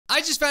I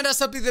just found out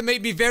something that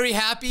made me very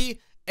happy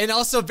and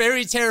also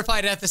very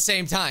terrified at the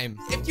same time.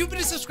 If you've been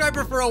a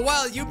subscriber for a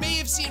while, you may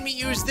have seen me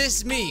use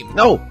this meme.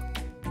 No,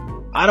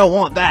 I don't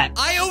want that.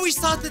 I always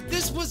thought that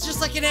this was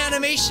just like an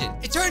animation.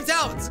 It turns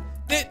out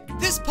that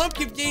this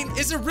pumpkin game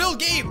is a real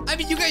game. I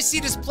mean, you guys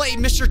seen us play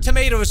Mr.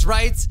 Tomatoes,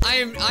 right? I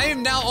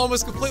am now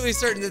almost completely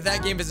certain that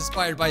that game is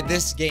inspired by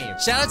this game.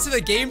 Shout out to the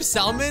game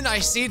Salmon. I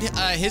seen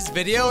his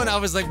video and I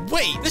was like,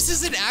 wait, this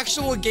is an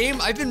actual game?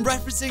 I've been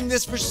referencing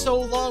this for so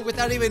long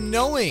without even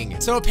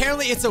knowing. So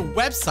apparently it's a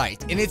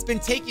website and it's been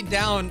taken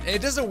down.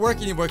 It doesn't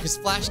work anymore because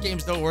Flash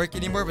games don't work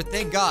anymore, but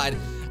thank God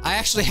I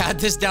actually had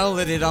this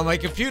downloaded on my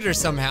computer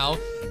somehow.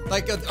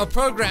 Like a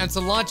program to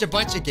launch a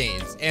bunch of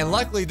games, and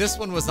luckily this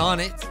one was on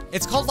it.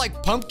 It's called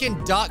like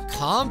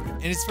pumpkin.com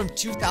and it's from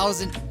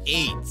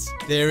 2008.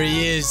 There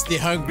he is, the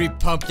hungry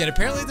pumpkin.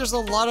 Apparently there's a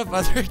lot of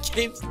other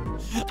games.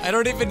 I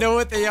don't even know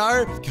what they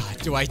are. God,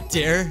 do I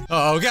dare?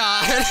 Oh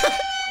God.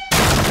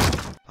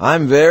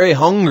 I'm very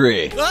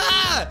hungry.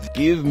 Ah!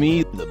 Give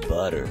me the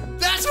butter.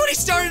 That's what he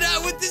started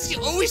out with. This, you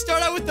always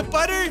start out with the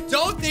butter?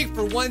 Don't think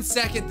for 1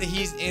 second that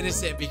he's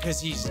innocent,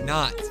 because he's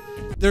not.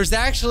 There's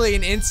actually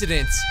an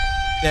incident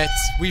that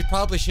we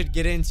probably should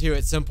get into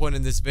at some point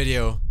in this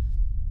video,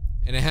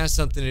 and it has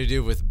something to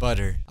do with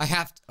butter. I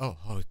have to,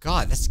 oh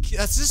God, that's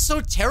just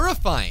so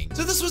terrifying.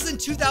 So this was in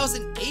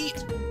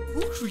 2008.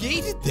 Who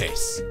created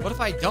this? What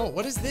if I don't?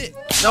 What is this?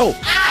 No,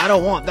 I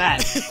don't want that.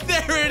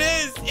 There it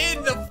is,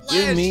 in the flesh.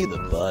 Give me the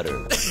butter.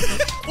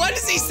 Why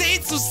does he say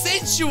it's so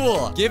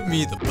sensual? Give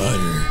me the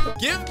butter.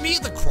 Give me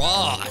the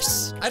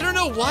cross. I don't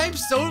know why I'm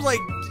so like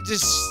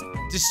just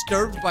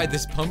disturbed by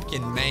this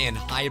pumpkin man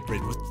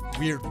hybrid with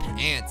weird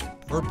pants and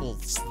purple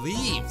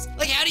sleeves.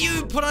 Like, how do you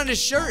even put on a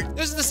shirt?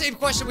 This is the same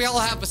question we all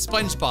have with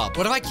SpongeBob.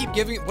 What do I keep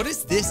giving? What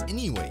is this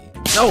anyway?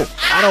 No,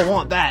 I don't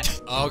want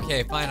that.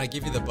 Okay, fine, I'll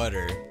give you the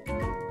butter.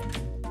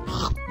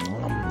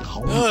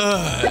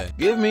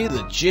 Give me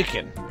the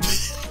chicken.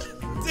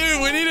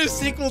 Dude, we need a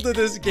sequel to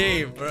this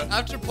game, bro.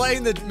 After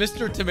playing the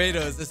Mr.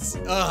 Tomatoes, it's,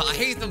 I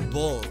hate them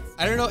both.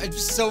 I don't know, I'm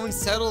just so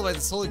unsettled by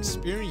this whole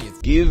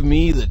experience. Give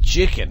me the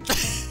chicken.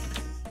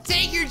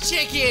 Take your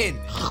chicken!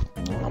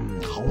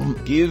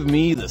 Give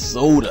me the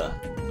soda.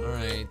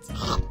 Alright.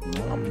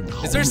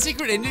 Is there a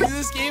secret ending to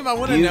this game? I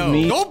want to know.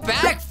 Go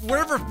back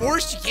wherever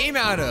forest you came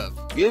out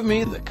of. Give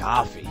me the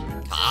coffee.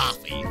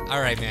 Coffee.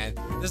 Alright, man.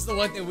 This is the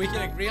one thing we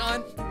can agree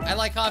on. I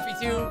like coffee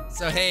too,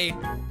 so hey.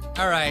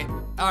 Alright.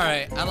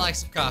 Alright, I like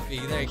some coffee.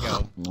 There you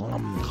go.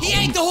 He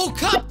ate the whole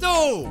cup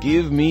though!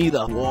 Give me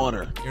the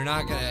water. You're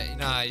not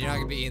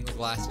gonna be in the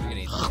glass if you're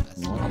gonna eat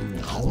the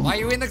glass. Why are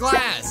you in the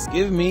glass?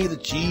 Give me the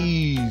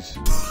cheese.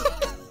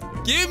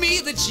 Give me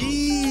the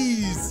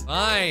cheese!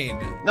 Fine.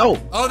 No.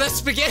 Oh, that's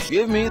spaghetti.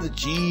 Give me the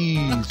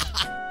cheese.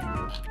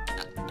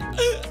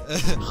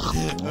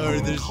 Oh,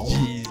 there's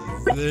cheese.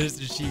 There's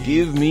the cheese.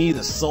 Give me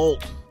the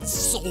salt.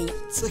 Salt.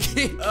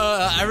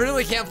 I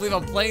really can't believe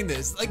I'm playing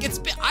this. Like, it's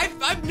been,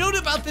 I've known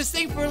about this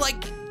thing for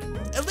like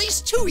at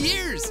least 2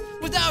 years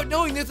without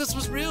knowing that this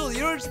was real.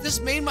 You know,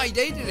 this made my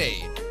day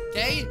today.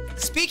 Okay.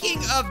 Speaking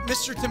of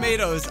Mr.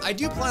 Tomatoes, I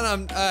do plan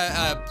on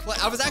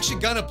I was actually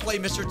gonna play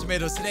Mr.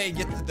 Tomatoes today and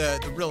get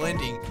the real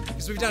ending,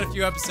 because we've done a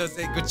few episodes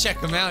that go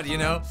check them out, you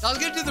know. So I was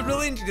gonna do the real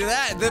ending to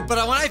that, but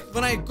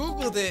when I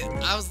googled it,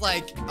 I was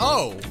like,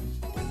 oh,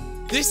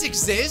 this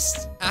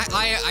exists.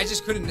 I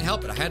just couldn't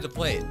help it. I had to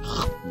play it.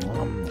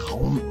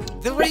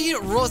 The way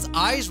his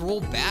eyes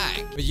roll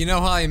back. But you know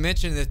how I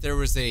mentioned that there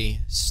was a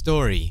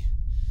story?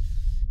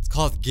 It's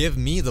called "Give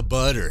Me the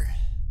Butter."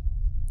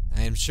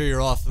 I am sure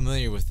you're all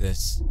familiar with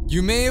this.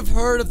 You may have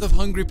heard of the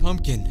Hungry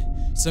Pumpkin.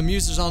 Some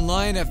users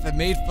online have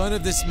made fun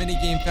of this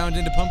minigame found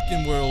in the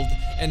Pumpkin world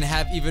and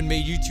have even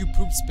made YouTube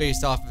poops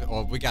based off of it.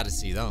 Oh, we gotta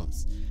see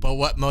those. But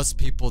what most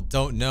people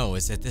don't know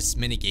is that this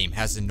minigame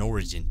has an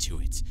origin to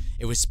it.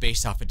 It was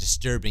based off a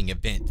disturbing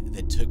event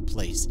that took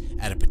place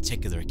at a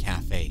particular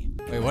cafe.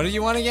 Wait, what do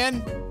you want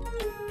again?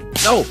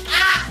 No,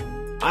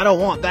 I don't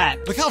want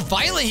that. Look how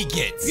violent he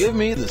gets. Give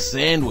me the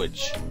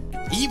sandwich.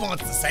 He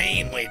wants the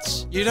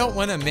sandwich. You don't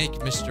want to make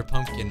Mr.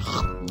 Pumpkin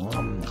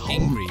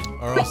angry,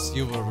 or else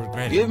you will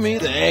regret it. Give me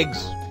the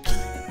eggs.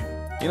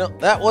 You know,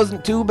 that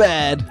wasn't too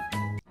bad.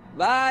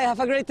 Bye, have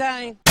a great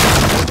time.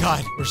 Oh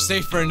God, we're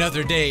safe for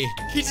another day.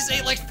 He just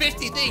ate like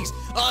 50 things.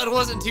 Oh, it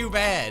wasn't too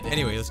bad.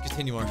 Anyway, let's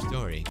continue our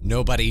story.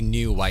 Nobody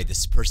knew why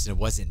this person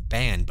wasn't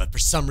banned, but for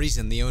some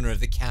reason, the owner of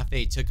the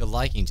cafe took a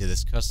liking to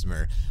this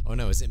customer. Oh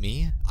no, is it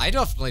me? I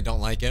definitely don't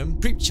like him.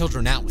 Creep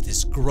children out with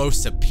his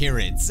gross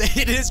appearance.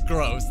 It is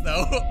gross,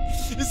 though.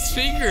 His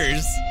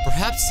fingers.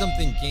 Perhaps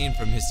something gained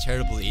from his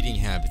terrible eating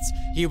habits.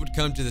 He would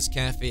come to this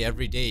cafe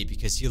every day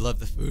because he loved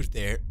the food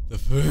there. The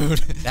food.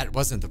 That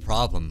wasn't the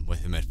problem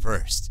with him at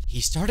first.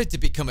 He started to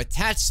become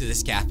attached to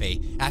this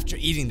cafe after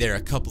eating there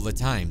a couple of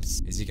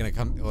times. Is he gonna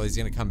come? Well, he's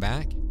gonna come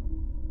back?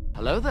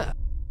 Hello there.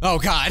 Oh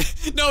God,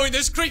 knowing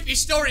this creepy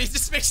stories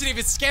just makes it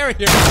even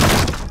scarier.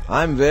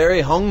 I'm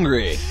very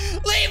hungry.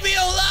 Leave me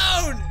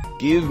alone!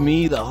 Give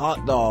me the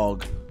hot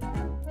dog.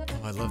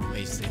 Oh, I love the way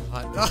you say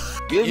hot.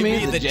 Give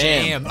me the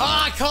jam. Oh,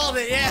 I called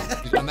it,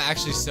 yeah. I'm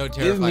actually so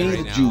terrified me right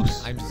the now.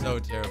 juice. I'm so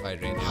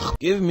terrified right now.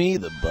 Give me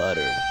the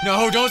butter.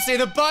 No, don't say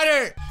the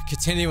butter!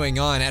 Continuing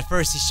on, at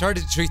first he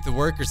started to treat the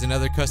workers and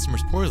other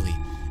customers poorly.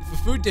 If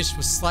a food dish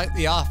was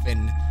slightly off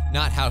and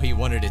not how he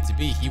wanted it to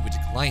be, he would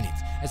decline it,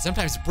 and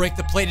sometimes break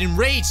the plate in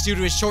rage due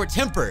to his short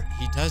temper.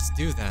 He does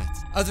do that.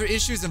 Other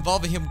issues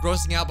involving him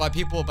grossing out by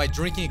people by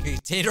drinking a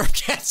container of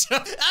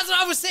ketchup. That's what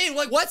I was saying.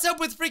 Like, what's up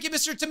with freaking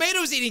Mr.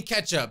 Tomatoes eating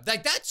ketchup?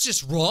 Like, that's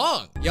just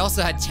wrong. He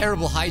also had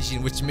terrible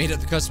hygiene, which made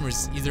other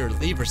customers either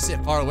leave or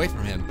sit far away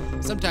from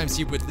him. Sometimes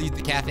he would leave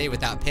the cafe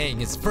without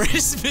paying for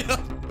his meal.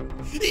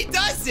 He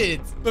does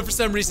it! But for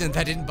some reason,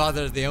 that didn't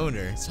bother the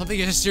owner. Something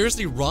is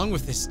seriously wrong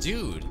with this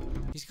dude.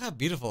 He's got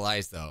beautiful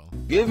eyes, though.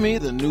 Give me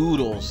the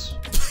noodles.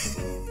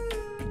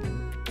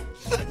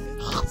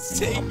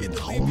 Take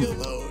it, leave me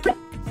alone.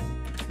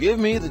 Give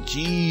me the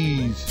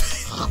cheese.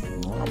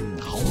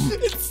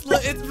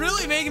 It's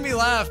really making me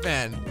laugh,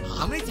 man.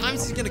 How many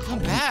times is he gonna come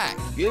back?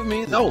 Give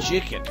me the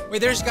chicken. Wait,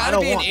 there's gotta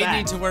be an want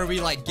ending that. to where we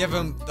like give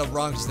him the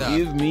wrong stuff.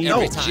 Give me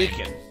every no time.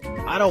 chicken.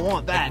 I don't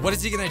want that. Like, what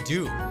is he gonna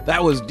do?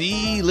 That was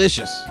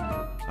delicious.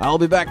 I'll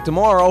be back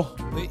tomorrow.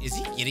 Wait, is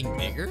he getting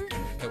bigger?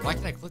 Wait, why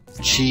can I click this?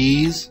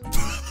 Cheese.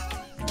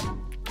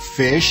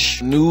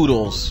 Fish.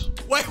 Noodles.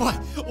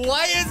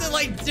 Why is it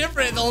like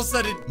different all of a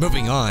sudden?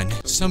 Moving on,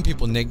 some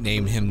people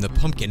nicknamed him the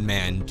Pumpkin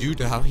Man due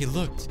to how he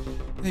looked.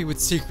 They would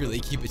secretly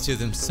keep it to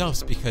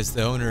themselves because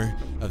the owner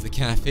of the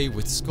cafe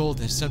would scold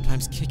and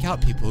sometimes kick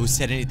out people who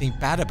said anything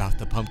bad about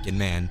the Pumpkin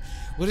Man.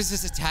 What is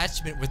this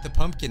attachment with the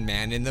Pumpkin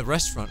Man and the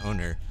restaurant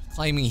owner?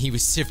 Claiming he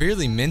was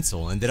severely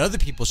mental and that other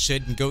people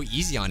shouldn't go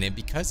easy on him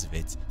because of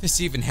it. This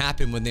even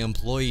happened when the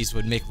employees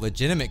would make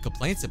legitimate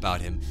complaints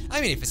about him. I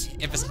mean, if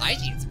his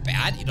hygiene's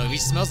bad, you know, if he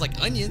smells like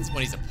onions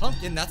when he's a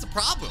pumpkin, that's a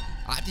problem.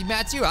 I'd be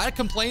mad too. I'd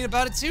complain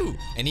about it too.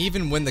 And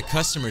even when the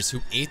customers who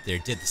ate there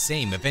did the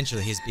same,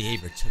 eventually his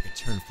behavior took a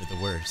turn for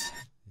the worse.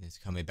 It's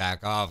coming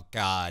back. Oh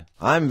God.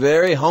 I'm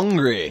very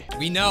hungry.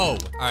 We know.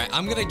 All right,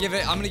 I'm gonna give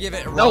it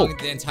wrong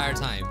the entire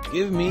time.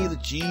 Give me the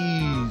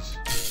cheese.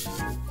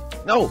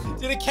 No.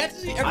 Dude, it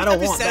catches me every I don't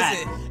time he want says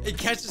that. it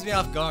catches me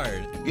off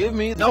guard. Give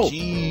me the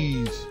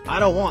cheese. I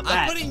don't want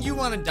that. I'm putting you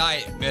on a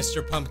diet,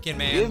 Mr. Pumpkin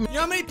Man. Give me- You know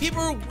how many people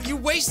are you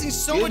wasting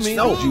so Give much me food?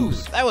 no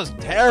juice. That was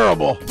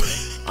terrible.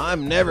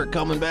 I'm never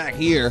coming back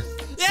here.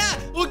 Yeah,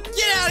 well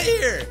get out of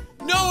here.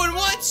 No one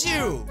wants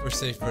you. We're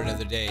safe for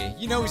another day.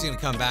 You know he's gonna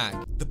come back.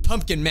 The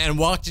Pumpkin Man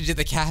walked into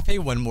the cafe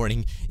one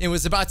morning and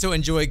was about to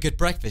enjoy a good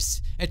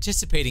breakfast,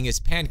 anticipating his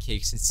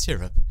pancakes and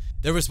syrup.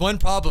 There was one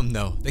problem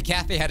though. The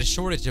cafe had a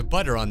shortage of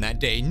butter on that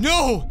day.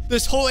 No!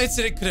 This whole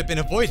incident could have been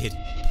avoided.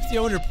 But the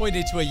owner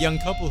pointed to a young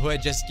couple who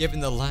had just given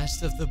the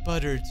last of the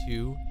butter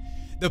to.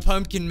 The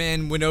Pumpkin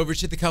Man went over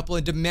to the couple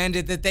and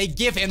demanded that they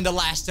give him the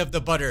last of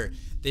the butter.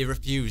 They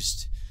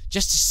refused,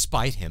 just to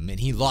spite him, and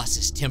he lost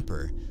his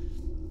temper.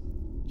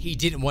 He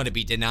didn't want to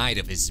be denied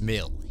of his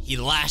meal. He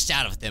lashed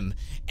out at them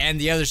and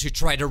the others who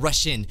tried to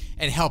rush in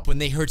and help when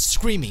they heard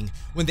screaming.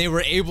 When they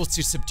were able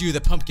to subdue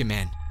the Pumpkin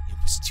Man, it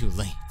was too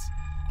late.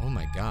 Oh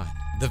my God.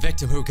 The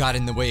victim who got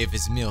in the way of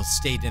his meal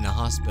stayed in a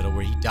hospital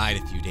where he died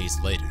a few days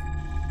later.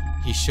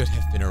 He should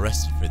have been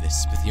arrested for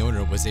this, but the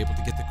owner was able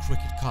to get the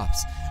crooked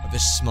cops of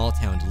this small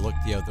town to look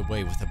the other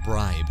way with a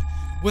bribe.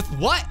 With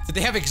what? Did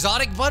they have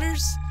exotic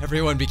butters?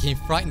 Everyone became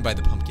frightened by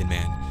the Pumpkin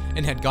Man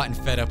and had gotten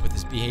fed up with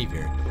his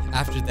behavior.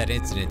 After that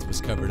incident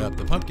was covered up,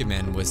 the Pumpkin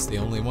Man was the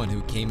only one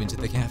who came into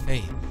the cafe.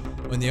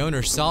 When the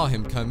owner saw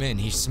him come in,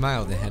 he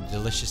smiled and had a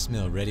delicious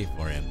meal ready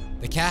for him.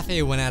 The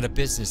cafe went out of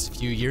business a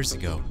few years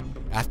ago.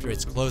 After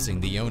its closing,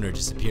 the owner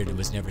disappeared and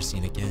was never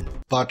seen again.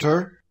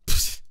 Butter.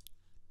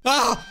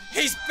 Oh,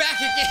 he's back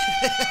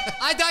again.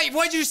 I thought,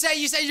 what'd you say?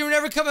 You said you were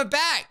never coming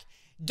back.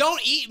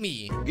 Don't eat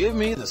me. Give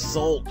me the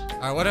salt. All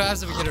right, what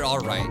happens if we get it all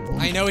right?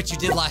 I know what you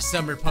did last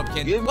summer,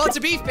 Pumpkin. Give me- Well, to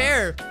be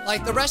fair,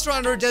 like the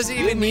restaurant owner doesn't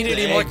even me need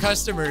the any more egg.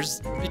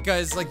 customers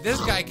because like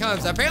this guy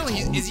comes. Apparently,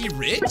 is he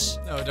rich?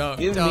 No, don't.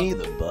 Give don't. me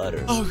the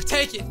butter. Oh,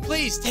 take it,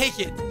 please, take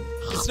it.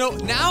 It's no,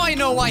 now I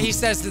know why he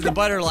says to the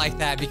butter like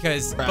that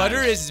because butter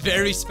is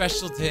very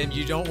special to him.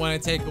 You don't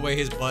want to take away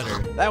his butter.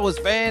 That was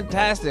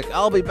fantastic.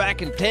 I'll be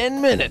back in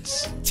 10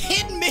 minutes.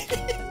 10 minutes?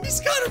 He's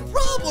got a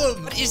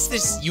problem. What is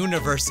this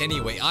universe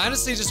anyway? I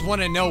honestly just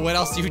want to know what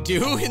else you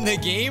do in the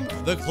game.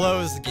 The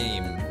clothes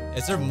game.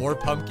 Is there more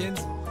pumpkins?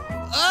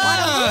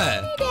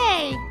 Ah!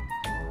 Day.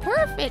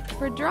 Perfect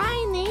for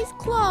drying these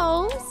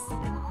clothes.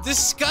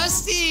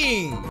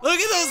 Disgusting! Look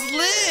at those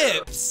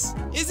lips!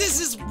 Is this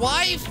his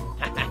wife?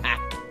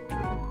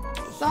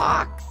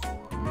 Socks.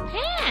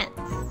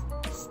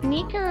 Pants.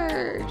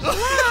 Sneakers.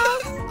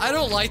 I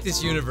don't like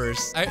this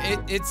universe.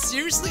 It's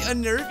seriously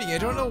unnerving. I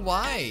don't know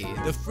why.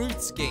 The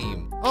fruits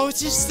game. Oh,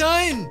 it's his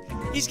son!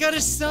 He's got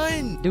a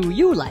son! Do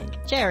you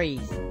like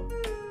cherries?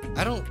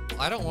 I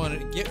don't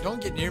want to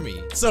don't get near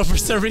me. So for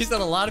some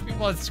reason, a lot of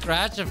people on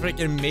Scratch have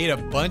freaking made a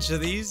bunch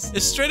of these.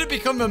 It's straight up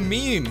become a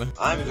meme.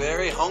 I'm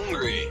very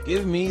hungry.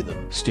 Give me the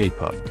Stay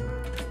puffed.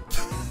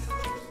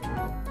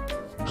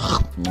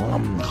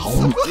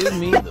 Give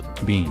me the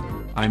Bean.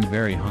 I'm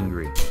very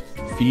hungry.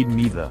 feed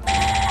me the.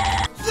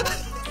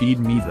 Feed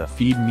me the,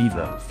 feed me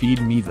the, feed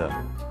me the.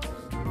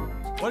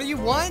 What do you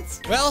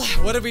want? Well,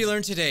 what did we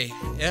learn today?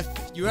 If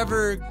you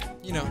ever,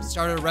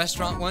 start a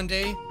restaurant one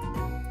day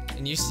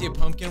and you see a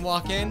pumpkin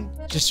walk in,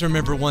 just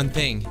remember one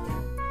thing.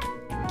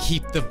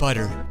 Keep the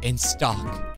butter in stock.